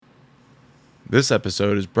This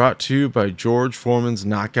episode is brought to you by George Foreman's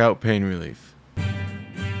Knockout Pain Relief.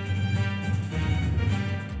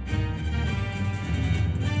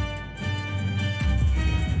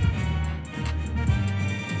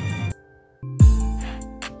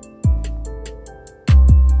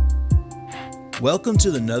 Welcome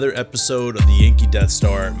to another episode of the Yankee Death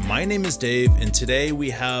Star. My name is Dave, and today we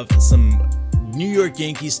have some New York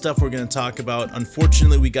Yankees stuff we're going to talk about.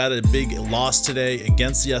 Unfortunately, we got a big loss today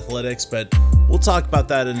against the Athletics, but we'll talk about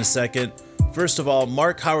that in a second. First of all,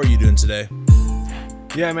 Mark, how are you doing today?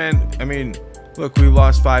 Yeah, man. I mean, look, we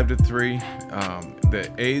lost 5-3. The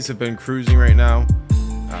A's have been cruising right now.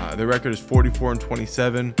 Their record is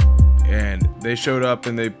 44-27, and they showed up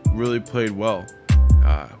and they really played well.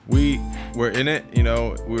 We were in it, we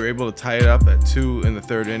were able to tie it up at 2 in the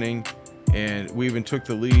third inning, and we even took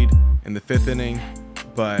the lead in the 5th inning,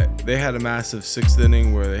 but they had a massive 6th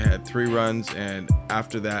inning where they had 3 runs, and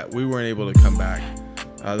after that, we weren't able to come back.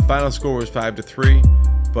 The final score was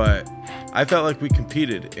 5-3, but I felt like we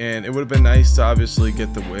competed, and it would have been nice to obviously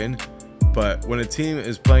get the win, but when a team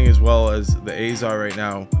is playing as well as the A's are right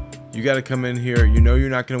now, you got to come in here, you're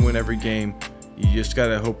not going to win every game. You just got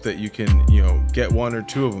to hope that you can, get 1 or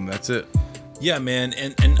 2 of them. That's it. Yeah, man,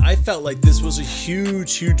 and I felt like this was a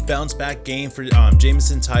huge bounce back game for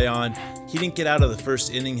Jameson Taillon. He didn't get out of the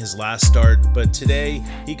first inning his last start, but today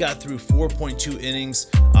he got through 4.2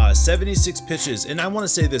 innings, 76 pitches. And I want to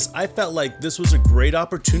say this, I felt like this was a great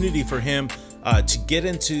opportunity for him to get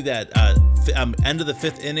into that end of the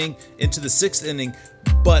 5th inning, into the 6th inning.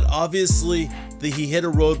 But obviously, he hit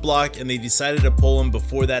a roadblock and they decided to pull him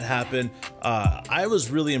before that happened. I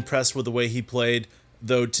was really impressed with the way he played,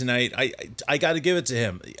 though, tonight. I got to give it to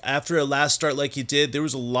him. After a last start like he did, there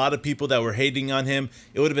was a lot of people that were hating on him.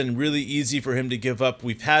 It would have been really easy for him to give up.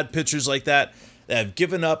 We've had pitchers like that have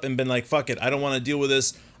given up and been like, fuck it, I don't want to deal with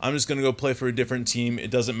this. I'm just going to go play for a different team.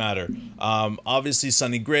 It doesn't matter. Obviously,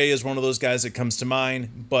 Sonny Gray is one of those guys that comes to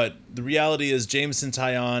mind, but the reality is Jameson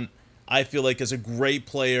Taillon, I feel like, is a great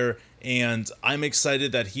player, and I'm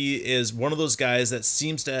excited that he is one of those guys that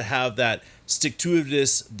seems to have that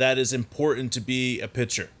stick-to-itiveness that is important to be a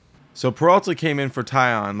pitcher. So Peralta came in for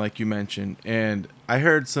Taillon, like you mentioned, and I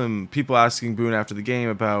heard some people asking Boone after the game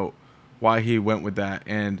about why he went with that,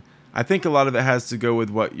 and I think a lot of it has to go with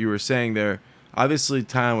what you were saying there. Obviously,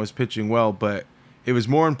 Taillon was pitching well, but it was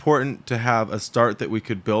more important to have a start that we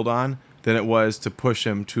could build on than it was to push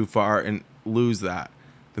him too far and lose that.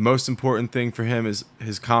 The most important thing for him is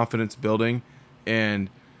his confidence building, and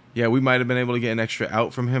yeah, we might have been able to get an extra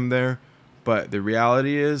out from him there, but the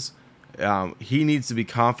reality is he needs to be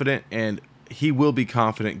confident, and he will be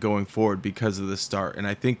confident going forward because of the start, and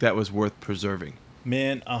I think that was worth preserving.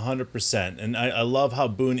 Man, 100%. And I love how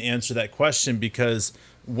Boone answered that question, because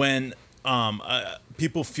when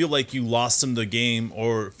people feel like you lost them the game,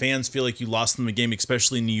 or fans feel like you lost them the game,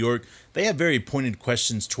 especially in New York, they have very pointed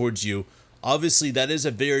questions towards you. Obviously, that is a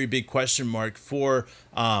very big question mark for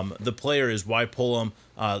the player, is why pull him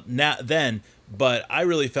then. But I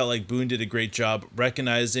really felt like Boone did a great job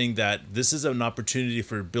recognizing that this is an opportunity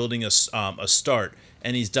for building a start.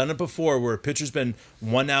 And he's done it before, where a pitcher's been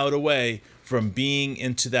 1 out away from being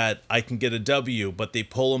into that I can get a W, but they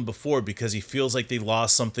pull him before because he feels like they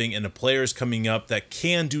lost something, and a player's coming up that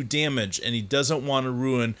can do damage, and he doesn't want to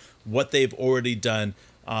ruin what they've already done.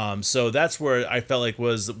 So that's where I felt like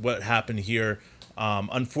was what happened here.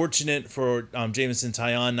 Unfortunate for Jameson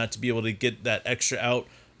Taillon not to be able to get that extra out,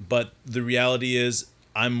 but the reality is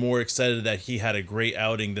I'm more excited that he had a great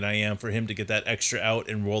outing than I am for him to get that extra out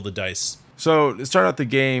and roll the dice. So to start out the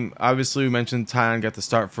game, obviously we mentioned Taillon got the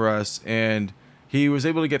start for us, and he was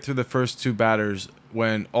able to get through the first 2 batters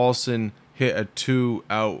when Olson hit a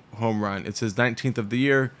 2-out home run. It's his 19th of the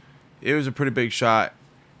year. It was a pretty big shot,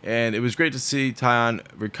 and it was great to see Taillon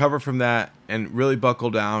recover from that and really buckle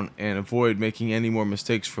down and avoid making any more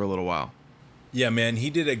mistakes for a little while. Yeah, man, he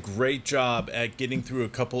did a great job at getting through a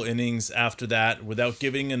couple innings after that without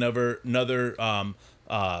giving another run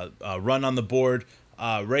on the board.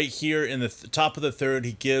 Right here in the top of the 3rd,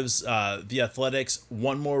 he gives the Athletics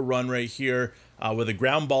 1 more run right here with a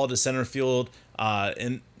ground ball to center field.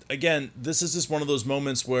 And again, this is just one of those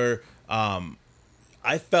moments where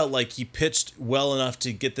I felt like he pitched well enough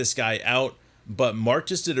to get this guy out, but Mark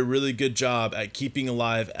just did a really good job at keeping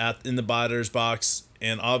alive in the batter's box,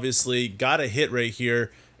 and obviously got a hit right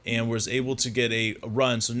here and was able to get a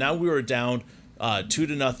run. So now we were down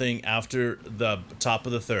 2-0 after the top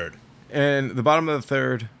of the 3rd. And the bottom of the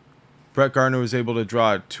 3rd, Brett Gardner was able to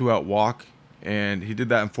draw a 2-out walk, and he did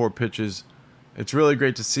that in 4 pitches. It's really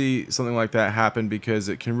great to see something like that happen, because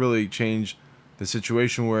it can really change the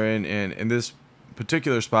situation we're in, and in this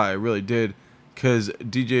particular spot, it really did. because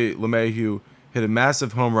DJ LeMahieu hit a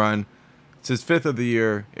massive home run. It's his 5th of the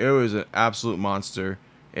year. It was an absolute monster,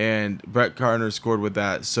 and Brett Gardner scored with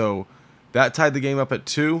that. So that tied the game up at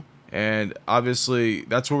 2, and obviously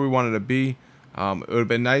that's where we wanted to be. It would have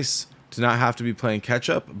been nice to not have to be playing catch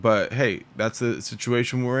up, but hey, that's the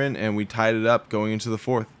situation we're in, and we tied it up going into the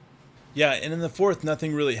 4th. Yeah, and in the 4th,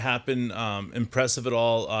 nothing really happened impressive at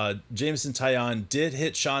all. Jameson Taillon did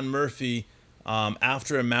hit Sean Murphy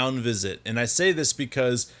after a mound visit. And I say this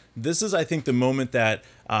because this is, I think, the moment that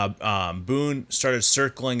Boone started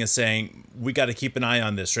circling and saying, we got to keep an eye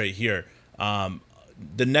on this right here.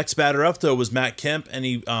 The next batter up, though, was Matt Kemp, and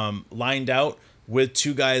he lined out with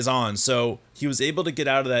 2 guys on. So he was able to get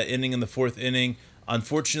out of that inning in the 4th inning.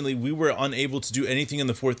 Unfortunately, we were unable to do anything in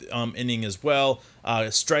the 4th inning as well.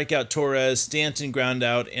 Strikeout Torres, Stanton ground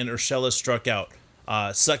out, and Urshela struck out.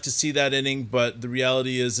 Sucked to see that inning, but the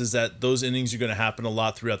reality is that those innings are going to happen a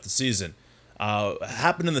lot throughout the season.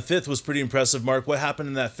 Happened in the 5th was pretty impressive, Mark. What happened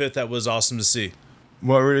in that 5th that was awesome to see?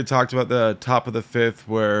 Well, we already talked about the top of the 5th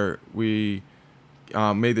where we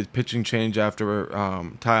made the pitching change after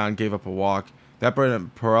Taillon gave up a walk. That brought in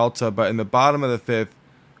Peralta, but in the bottom of the 5th,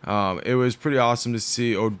 it was pretty awesome to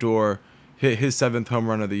see Odor hit his 7th home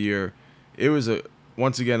run of the year. It was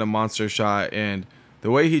once again a monster shot, and the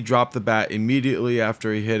way he dropped the bat immediately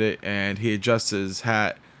after he hit it and he adjusted his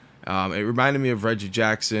hat, it reminded me of Reggie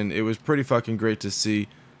Jackson. It was pretty fucking great to see.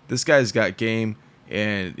 This guy's got game,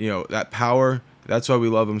 and that power. That's why we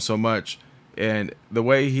love him so much. And the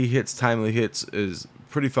way he hits timely hits is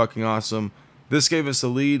pretty fucking awesome. This gave us a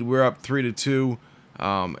lead. We're up 3-2.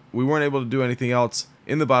 We weren't able to do anything else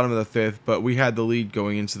in the bottom of the 5th, but we had the lead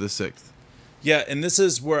going into the 6th. Yeah, and this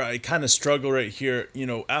is where I kind of struggle right here.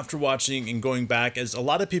 After watching and going back, as a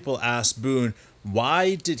lot of people ask Boone,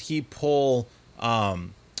 why did he pull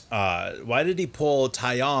Taillon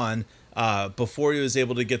before he was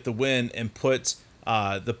able to get the win and put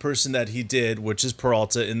the person that he did, which is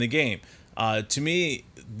Peralta, in the game? To me,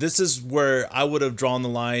 this is where I would have drawn the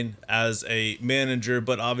line as a manager,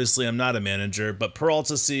 but obviously I'm not a manager. But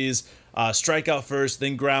Peralta sees strikeout first,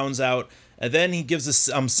 then grounds out, and then he gives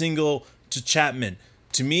a single to Chapman.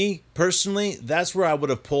 To me, personally, that's where I would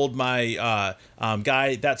have pulled my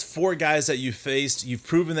guy. That's 4 guys that you faced. You've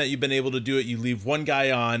proven that you've been able to do it. You leave 1 guy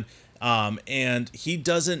on, and he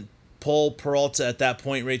doesn't pull Peralta at that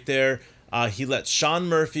point right there. He lets Sean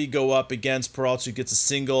Murphy go up against Peralta, who gets a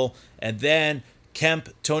single, and then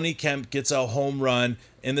Tony Kemp gets a home run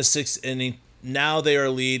in the 6th inning. Now they are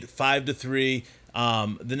lead 5-3.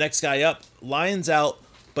 The next guy up, Lions out,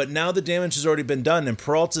 but now the damage has already been done, and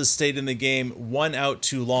Peralta stayed in the game 1 out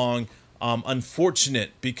too long.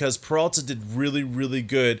 Unfortunate, because Peralta did really, really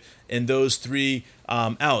good in those 3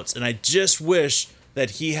 outs, and I just wish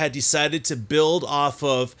that he had decided to build off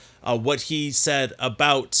of what he said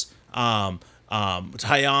about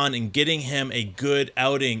Taillon and getting him a good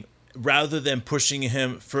outing rather than pushing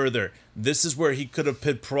him further. This is where he could have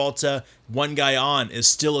put Peralta. 1 guy on is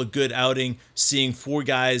still a good outing. Seeing 4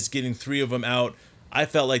 guys, getting 3 of them out, I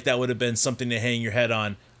felt like that would have been something to hang your head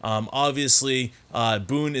on. Obviously,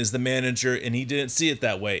 Boone is the manager, and he didn't see it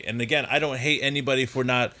that way. And again, I don't hate anybody for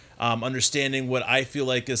not understanding what I feel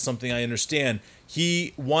like is something I understand.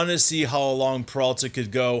 He wanted to see how long Peralta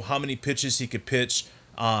could go, how many pitches he could pitch,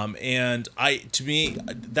 and to me,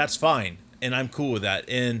 that's fine, and I'm cool with that.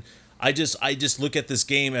 And I just look at this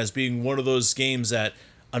game as being one of those games that,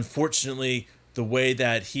 unfortunately, the way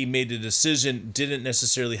that he made the decision didn't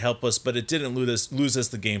necessarily help us, but it didn't lose us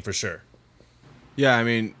the game for sure. Yeah, I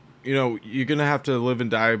mean, you're going to have to live and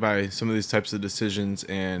die by some of these types of decisions,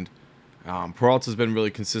 and Peralta's been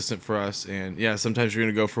really consistent for us, and yeah, sometimes you're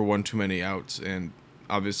going to go for 1 too many outs, and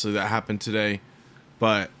obviously that happened today,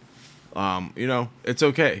 but, it's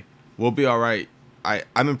okay. We'll be all right.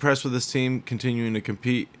 I'm impressed with this team continuing to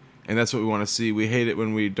compete, and that's what we want to see. We hate it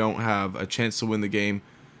when we don't have a chance to win the game.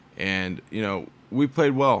 And, we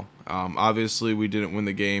played well. Obviously, we didn't win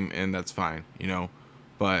the game, and that's fine,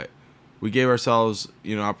 But we gave ourselves,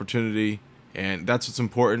 opportunity, and that's what's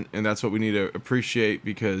important, and that's what we need to appreciate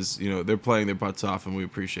because, they're playing their butts off, and we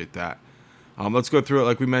appreciate that. Let's go through it.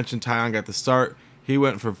 Like we mentioned, Taillon got the start. He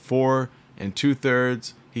went for 4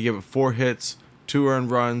 2/3. He gave up 4 hits, 2 earned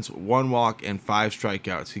runs, 1 walk, and 5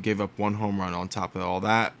 strikeouts. He gave up 1 home run on top of all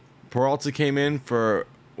that. Peralta came in for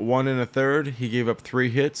 1 1/3. He gave up 3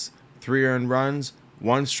 hits, 3 earned runs,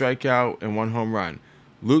 1 strikeout, and 1 home run.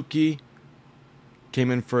 Lukey came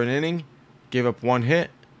in for an inning, gave up 1 hit,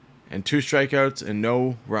 and 2 strikeouts and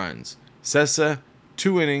no runs. Sessa,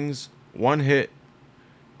 2 innings, 1 hit,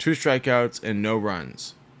 2 strikeouts, and no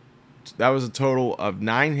runs. That was a total of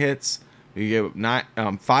 9 hits. He gave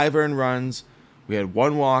up 5 earned runs, we had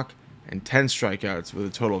 1 walk and 10 strikeouts with a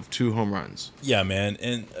total of 2 home runs. Yeah, man.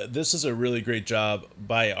 And this is a really great job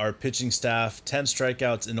by our pitching staff. 10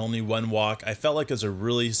 strikeouts and only 1 walk. I felt like it was a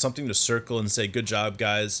really something to circle and say, good job,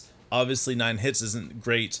 guys. Obviously, 9 hits isn't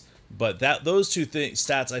great, but those two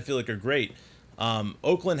stats I feel like are great.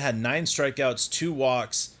 Oakland had 9 strikeouts, 2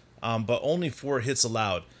 walks, but only 4 hits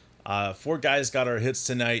allowed. 4 guys got our hits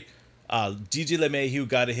tonight. DJ LeMahieu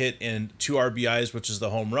got a hit and 2 RBIs, which is the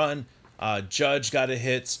home run. Judge got a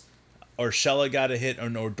hit. Urshela got a hit,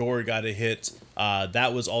 and Odor got a hit.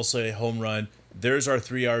 That was also a home run. There's our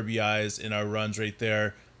 3 RBIs in our runs right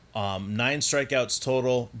there. 9 strikeouts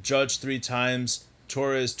total. Judge 3 times.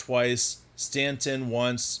 Torres twice. Stanton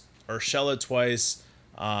once. Urshela twice.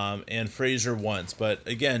 And Frazier once. But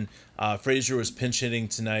again, Frazier was pinch hitting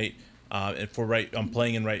tonight. And I'm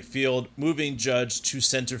playing in right field. Moving Judge to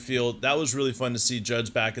center field. That was really fun to see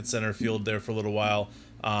Judge back at center field there for a little while.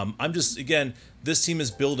 This team is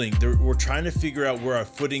building. We're trying to figure out where our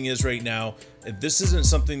footing is right now. This isn't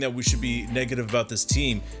something that we should be negative about this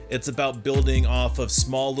team. It's about building off of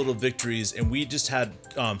small little victories, and we just had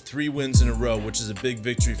 3 wins in a row, which is a big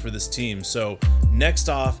victory for this team. So next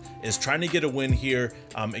off is trying to get a win here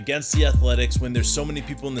against the Athletics when there's so many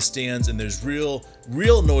people in the stands and there's real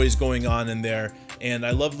noise going on in there. And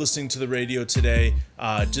I love listening to the radio today,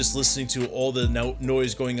 just listening to all the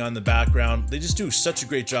noise going on in the background. They just do such a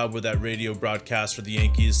great job with that radio broadcast for the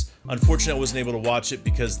Yankees. Unfortunately, I wasn't able to watch it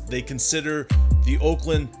because they consider the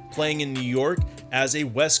Oakland playing in New York as a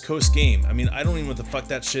West Coast game. I mean, I don't even know what the fuck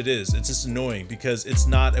that shit is. It's just annoying because it's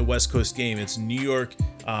not a West Coast game. It's New York,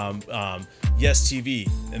 Yes TV,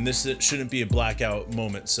 and this shouldn't be a blackout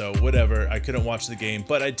moment. So whatever, I couldn't watch the game,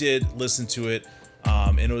 but I did listen to it.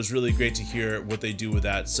 And it was really great to hear what they do with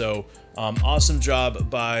that. So awesome job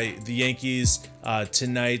by the Yankees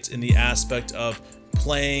tonight in the aspect of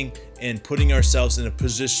playing and putting ourselves in a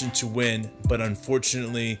position to win, but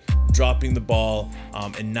unfortunately dropping the ball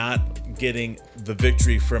and not getting the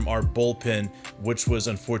victory from our bullpen, which was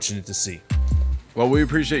unfortunate to see. Well, we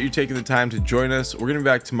appreciate you taking the time to join us. We're going to be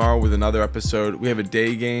back tomorrow with another episode. We have a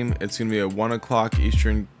day game. It's going to be at 1 o'clock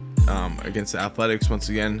Eastern against the Athletics once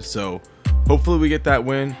again. So hopefully we get that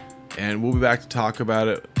win, and we'll be back to talk about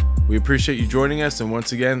it. We appreciate you joining us, and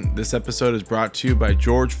once again, this episode is brought to you by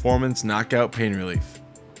George Foreman's Knockout Pain Relief.